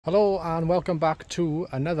Hello and welcome back to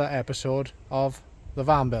another episode of the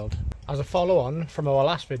van build. As a follow on from our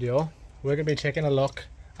last video, we're going to be taking a look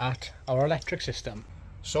at our electric system.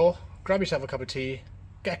 So grab yourself a cup of tea,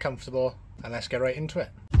 get comfortable and let's get right into it.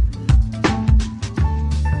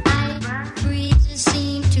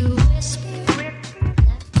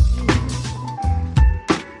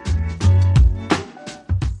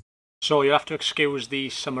 So you'll have to excuse the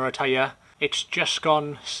summer attire. It's just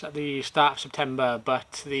gone the start of September,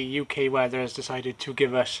 but the UK weather has decided to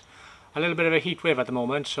give us a little bit of a heat wave at the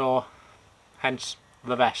moment, so hence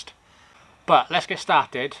the vest. But let's get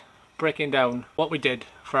started breaking down what we did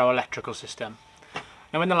for our electrical system.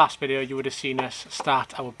 Now in the last video you would have seen us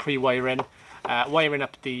start our pre-wiring, wiring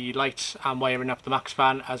up the lights and wiring up the max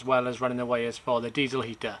fan, as well as running the wires for the diesel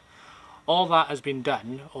heater. All that has been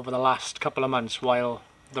done over the last couple of months while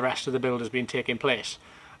the rest of the build has been taking place.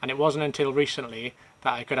 And it wasn't until recently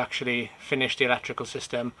that I could actually finish the electrical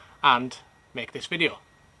system and make this video.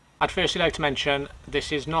 I'd firstly like to mention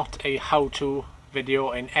this is not a how-to video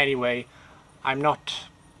in any way. I'm not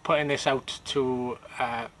putting this out to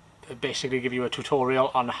basically give you a tutorial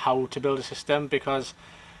on how to build a system, because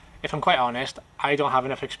if I'm quite honest, I don't have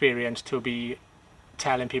enough experience to be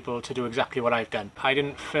telling people to do exactly what I've done. I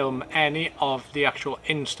didn't film any of the actual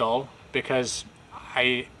install because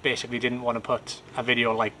I basically didn't want to put a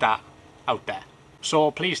video like that out there. So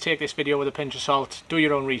please take this video with a pinch of salt, do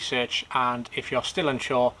your own research, and if you're still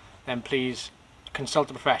unsure, then please consult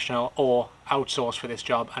a professional or outsource for this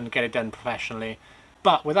job and get it done professionally.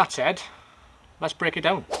 But with that said, let's break it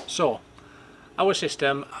down. So our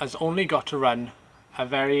system has only got to run a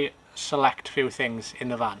very select few things in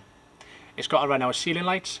the van. It's got to run our ceiling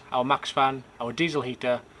lights, our max fan, our diesel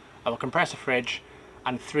heater, our compressor fridge,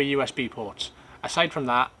 and 3 USB ports. Aside from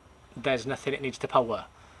that, there's nothing it needs to power.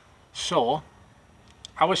 So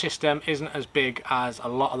our system isn't as big as a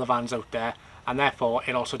lot of the vans out there, and therefore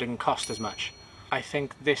it also didn't cost as much. I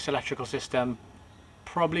think this electrical system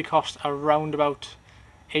probably cost around about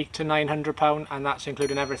 £800 to £900, and that's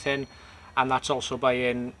including everything, and that's also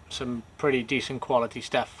buying some pretty decent quality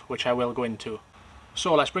stuff, which I will go into.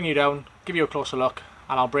 So let's bring you down, give you a closer look,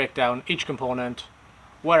 and I'll break down each component,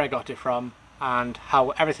 where I got it from, and how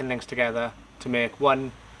everything links together to make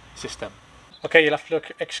one system. Okay, you'll have to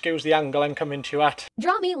excuse the angle I'm coming to you at.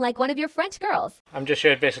 Draw me like one of your French girls. I'm just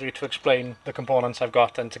here basically to explain the components I've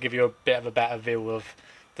got and to give you a bit of a better view of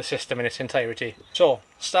the system in its entirety. So,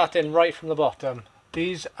 starting right from the bottom,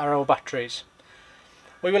 these are our batteries.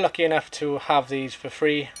 We were lucky enough to have these for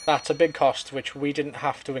free. That's a big cost which we didn't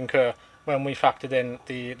have to incur when we factored in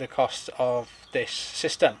the cost of this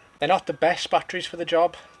system. They're not the best batteries for the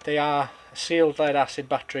job. They are sealed lead acid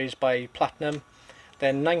batteries by Platinum.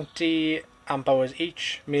 They're 90 amp hours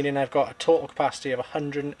each, meaning I've got a total capacity of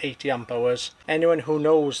 180 amp hours. Anyone who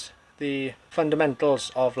knows the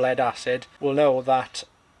fundamentals of lead acid will know that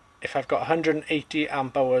if I've got 180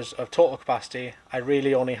 amp hours of total capacity, I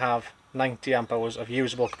really only have 90 amp hours of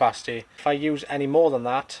usable capacity. If I use any more than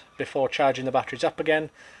that before charging the batteries up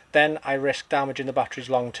again, then I risk damaging the batteries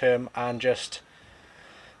long term and just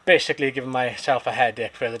basically giving myself a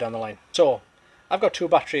headache further down the line. So I've got 2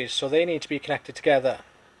 batteries, so they need to be connected together,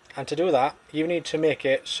 and to do that you need to make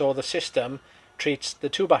it so the system treats the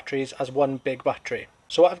 2 batteries as one big battery.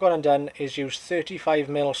 So what I've gone and done is use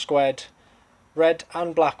 35mm squared red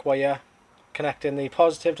and black wire connecting the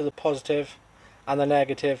positive to the positive and the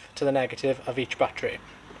negative to the negative of each battery.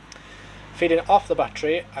 Feeding off the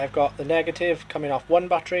battery, I've got the negative coming off one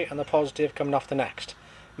battery and the positive coming off the next,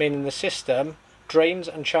 meaning the system drains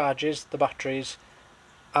and charges the batteries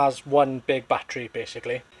as one big battery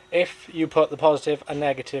basically. If you put the positive and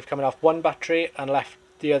negative coming off one battery and left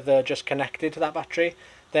the other just connected to that battery,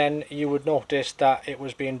 then you would notice that it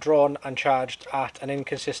was being drawn and charged at an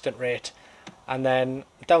inconsistent rate, and then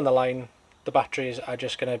down the line the batteries are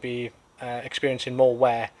just going to be experiencing more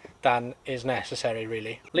wear than is necessary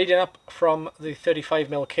really. Leading up from the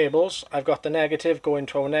 35mm cables, I've got the negative going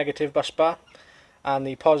to our negative bus bar and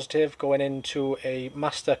the positive going into a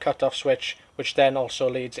master cut-off switch, which then also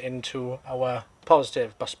leads into our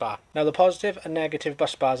positive bus bar. Now the positive and negative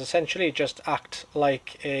bus bars essentially just act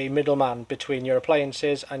like a middleman between your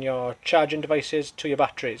appliances and your charging devices to your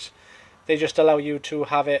batteries. They just allow you to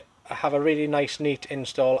have a really nice neat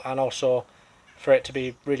install, and also for it to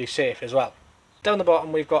be really safe as well. Down the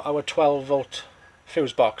bottom we've got our 12 volt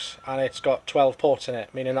fuse box, and it's got 12 ports in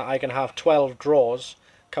it, meaning that I can have 12 drawers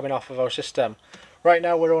coming off of our system. Right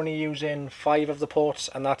now we're only using 5 of the ports,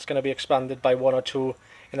 and that's going to be expanded by 1 or 2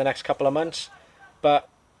 in the next couple of months, but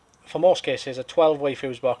for most cases a 12-way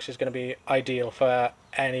fuse box is going to be ideal for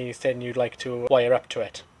anything you'd like to wire up to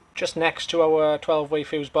it. Just next to our 12-way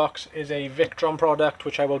fuse box is a Victron product,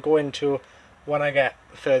 which I will go into when I get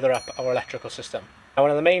further up our electrical system. Now,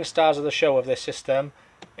 one of the main stars of the show of this system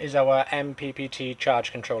is our MPPT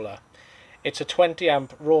charge controller. It's a 20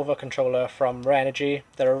 amp Rover controller from Renogy.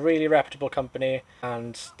 They're a really reputable company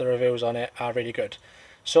and the reviews on it are really good.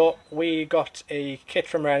 So we got a kit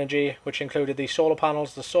from Renogy which included the solar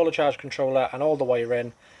panels, the solar charge controller and all the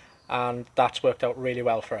wiring, and that's worked out really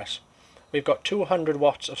well for us. We've got 200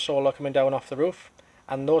 watts of solar coming down off the roof,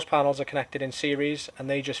 and those panels are connected in series and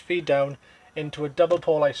they just feed down into a double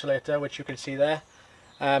pole isolator, which you can see there,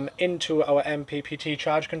 into our MPPT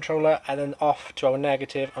charge controller and then off to our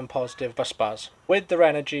negative and positive bus bars. With the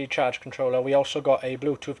Renogy charge controller we also got a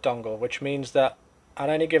Bluetooth dongle, which means that at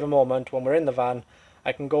any given moment when we're in the van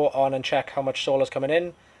I can go on and check how much solar is coming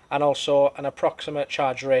in, and also an approximate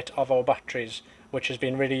charge rate of our batteries, which has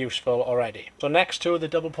been really useful already. So next to the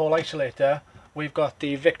double pole isolator we've got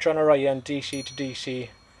the Victron Orion DC to DC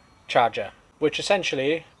charger, which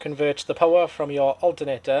essentially converts the power from your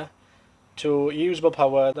alternator to usable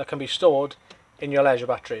power that can be stored in your leisure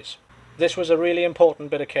batteries. This was a really important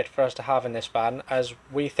bit of kit for us to have in this van, as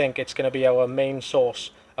we think it's going to be our main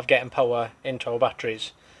source of getting power into our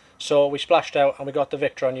batteries. So we splashed out and we got the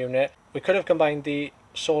Victron unit. We could have combined the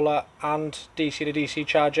solar and DC to DC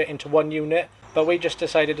charger into one unit, but we just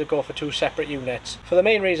decided to go for two separate units, for the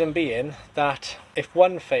main reason being that if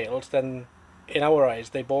one failed, then in our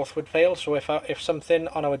eyes they both would fail. So if something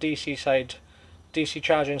on our DC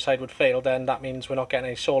charging side would fail, then that means we're not getting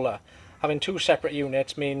any solar. Having two separate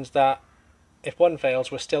units means that if one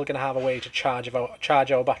fails we're still going to have a way to charge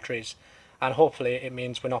our batteries, and hopefully it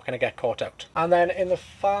means we're not going to get caught out. And then in the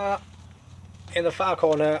far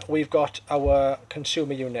corner we've got our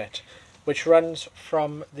consumer unit, which runs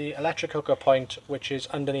from the electric hookup point, which is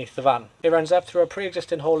underneath the van. It runs up through a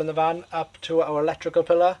pre-existing hole in the van up to our electrical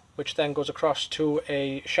pillar, which then goes across to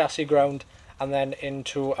a chassis ground and then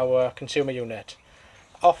into our consumer unit.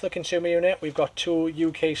 Off the consumer unit we've got two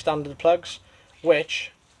UK standard plugs,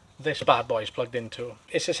 which this bad boy is plugged into.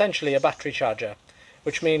 It's essentially a battery charger,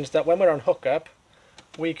 which means that when we're on hookup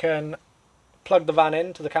we can plug the van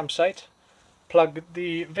into the campsite, plug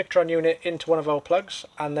the Victron unit into one of our plugs,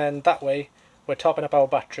 and then that way we're topping up our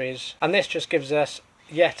batteries, and this just gives us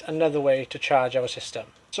yet another way to charge our system.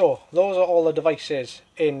 So those are all the devices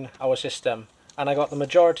in our system, and I got the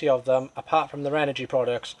majority of them, apart from the Renogy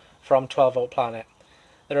products, from 12 Volt Planet.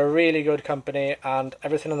 They're a really good company and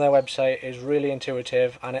everything on their website is really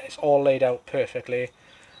intuitive and it's all laid out perfectly.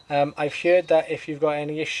 I've heard that if you've got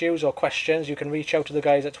any issues or questions you can reach out to the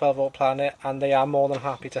guys at 12 Volt Planet and they are more than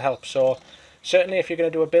happy to help. So certainly if you're going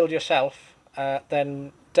to do a build yourself,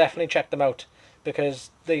 then definitely check them out, because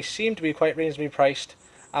they seem to be quite reasonably priced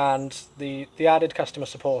and the added customer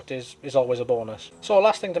support is always a bonus. So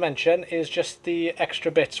last thing to mention is just the extra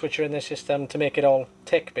bits which are in this system to make it all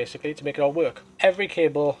tick, basically, to make it all work. Every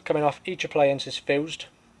cable coming off each appliance is fused,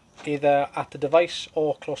 either at the device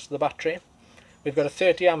or close to the battery. We've got a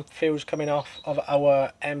 30 amp fuse coming off of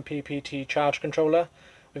our MPPT charge controller.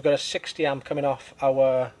 We've got a 60 amp coming off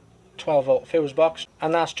our 12 volt fuse box,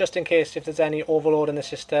 and that's just in case if there's any overload in the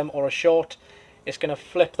system or a short, it's going to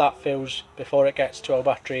flip that fuse before it gets to our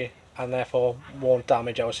battery and therefore won't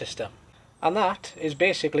damage our system. And that is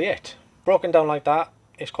basically it. Broken down like that,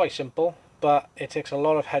 it's quite simple, but it takes a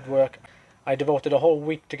lot of head work. I devoted a whole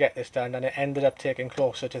week to get this done and it ended up taking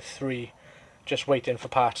closer to 3, just waiting for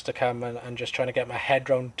parts to come and just trying to get my head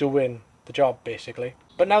around doing the job basically.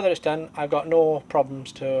 But now that it's done, I've got no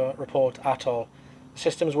problems to report at all. The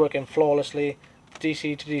system's working flawlessly.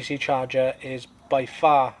 DC to DC charger is by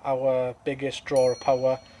far our biggest draw of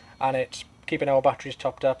power, and it's keeping our batteries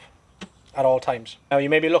topped up at all times. Now you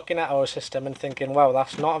may be looking at our system and thinking, wow,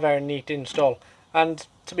 that's not a very neat install, and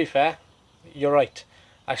to be fair, you're right.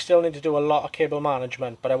 I still need to do a lot of cable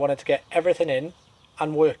management, but I wanted to get everything in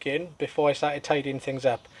and working before I started tidying things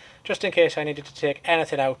up, just in case I needed to take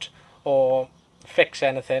anything out or fix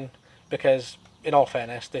anything, because in all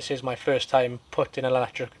fairness this is my first time putting an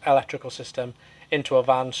electrical system into a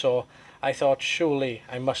van, so I thought surely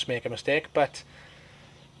I must make a mistake, but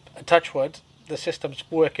touch wood, the system's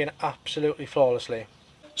working absolutely flawlessly.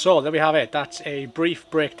 So there we have it. That's a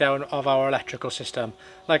brief breakdown of our electrical system.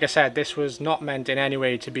 Like I said, this was not meant in any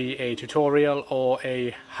way to be a tutorial or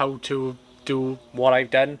a how to do what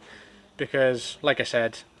I've done, because like I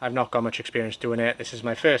said, I've not got much experience doing it. This is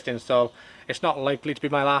my first install. It's not likely to be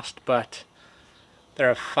my last, but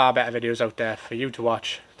there are far better videos out there for you to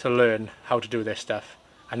watch to learn how to do this stuff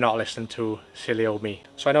and not listen to silly old me.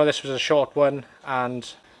 So I know this was a short one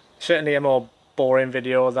and certainly a more boring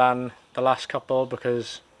video than the last couple,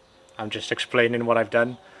 because I'm just explaining what I've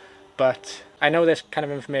done, but I know this kind of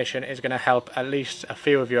information is going to help at least a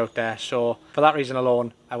few of you out there, so for that reason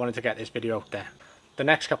alone I wanted to get this video out there. The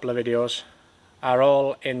next couple of videos are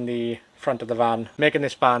all in the front of the van, making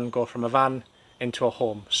this van go from a van into a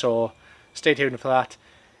home, so stay tuned for that.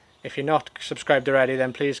 If you're not subscribed already,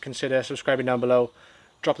 then please consider subscribing down below,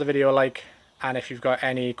 drop the video a like, and if you've got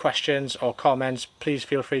any questions or comments, please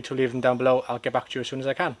feel free to leave them down below. I'll get back to you as soon as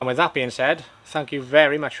I can. And with that being said, thank you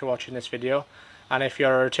very much for watching this video, and if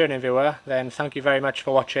you're a returning viewer, then thank you very much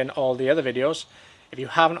for watching all the other videos. If you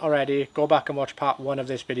haven't already, go back and watch part 1 of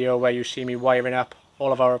this video where you see me wiring up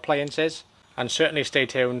all of our appliances, and certainly stay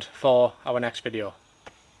tuned for our next video.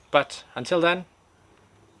 But until then,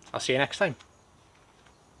 I'll see you next time.